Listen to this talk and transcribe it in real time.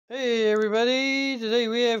Hey everybody, today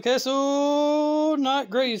we have Castle, not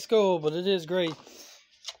Gray Skull, but it is gray.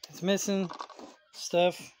 It's missing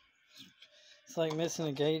stuff. It's like missing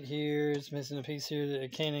a gate here, it's missing a piece here that a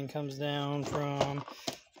cannon comes down from.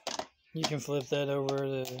 You can flip that over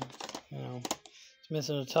to, it's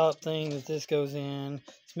missing a top thing that this goes in.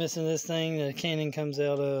 It's missing this thing that a cannon comes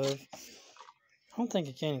out of. I don't think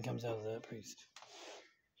a cannon comes out of that piece.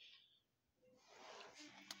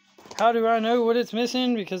 How do I know what it's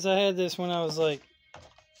missing? Because I had this when I was like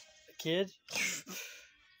a kid,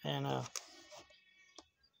 and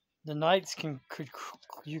the knights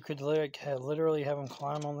you could literally have them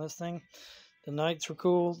climb on this thing. The knights were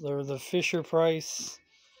cool. They're the Fisher Price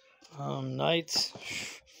knights.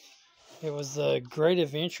 It was the Great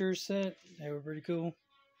Adventure set. They were pretty cool.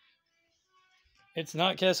 It's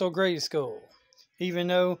not Castle Grayskull, even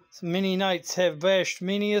though many knights have bashed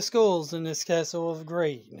many a skulls in this castle of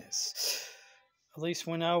greatness. At least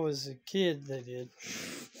when I was a kid, they did.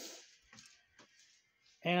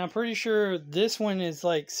 And I'm pretty sure this one is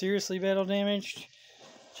like seriously battle damaged,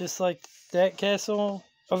 just like that castle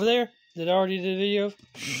over there that I already did a video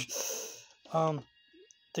of.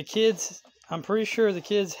 The kids, I'm pretty sure the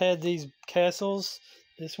kids had these castles,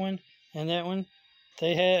 this one and that one.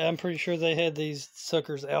 I'm pretty sure they had these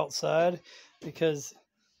suckers outside because,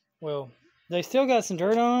 well, they still got some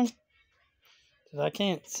dirt on them that I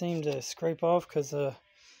can't seem to scrape off because I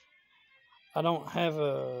don't have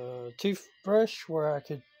a toothbrush where I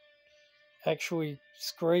could actually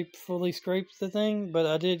fully scrape the thing, but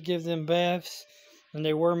I did give them baths and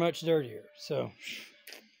they were much dirtier. So,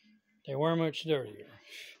 they were much dirtier.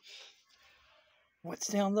 What's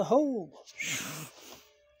down the hole?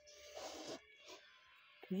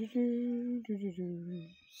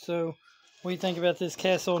 So, what do you think about this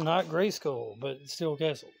castle? Not Grayskull, but it's still a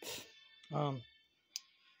castle.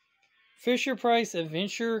 Fisher Price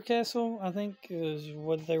Adventure Castle, I think, is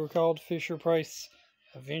what they were called. Fisher Price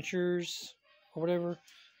Adventures, or whatever.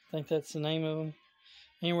 I think that's the name of them.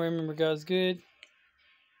 Anyway, remember, God's good.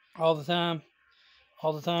 All the time.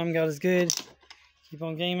 All the time, God is good. Keep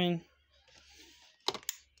on gaming.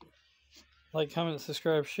 Like, comment,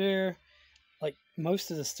 subscribe, share. Like,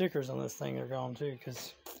 most of the stickers on this thing are gone, too,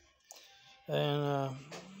 and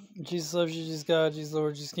Jesus loves you, Jesus God, Jesus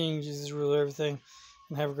Lord, Jesus King, Jesus ruler, everything.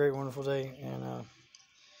 And have a great, wonderful day. And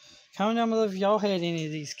comment down below if y'all had any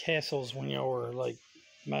of these castles when y'all were, like,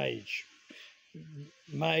 my age.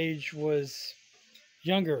 My age was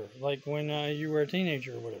younger, like when you were a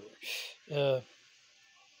teenager or whatever.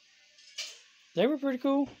 They were pretty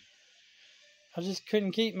cool. I just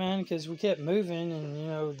couldn't keep mine because we kept moving and,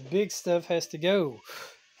 the big stuff has to go.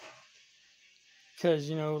 Because,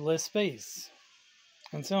 less space.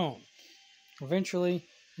 And so on. Eventually,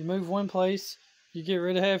 you move one place, you get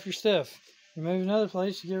rid of half your stuff. You move another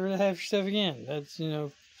place, you get rid of half your stuff again. That's,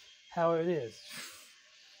 how it is.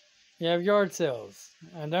 You have yard sales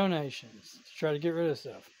and donations to try to get rid of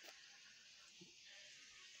stuff.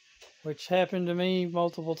 Which happened to me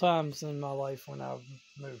multiple times in my life when I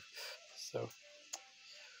moved. So,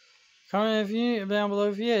 comment down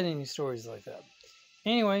below if you had any stories like that.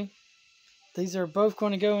 Anyway, these are both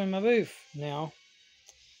going to go in my booth now.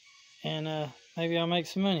 And maybe I'll make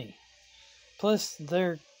some money. Plus,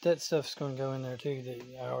 that stuff's going to go in there too that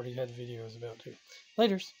I already had videos about too.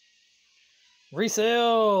 Laters.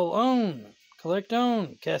 Resale, own, collect,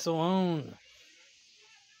 own, castle, own,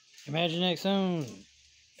 Imaginext, own,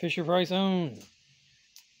 Fisher Price, own,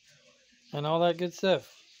 and all that good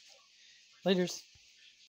stuff. Laters.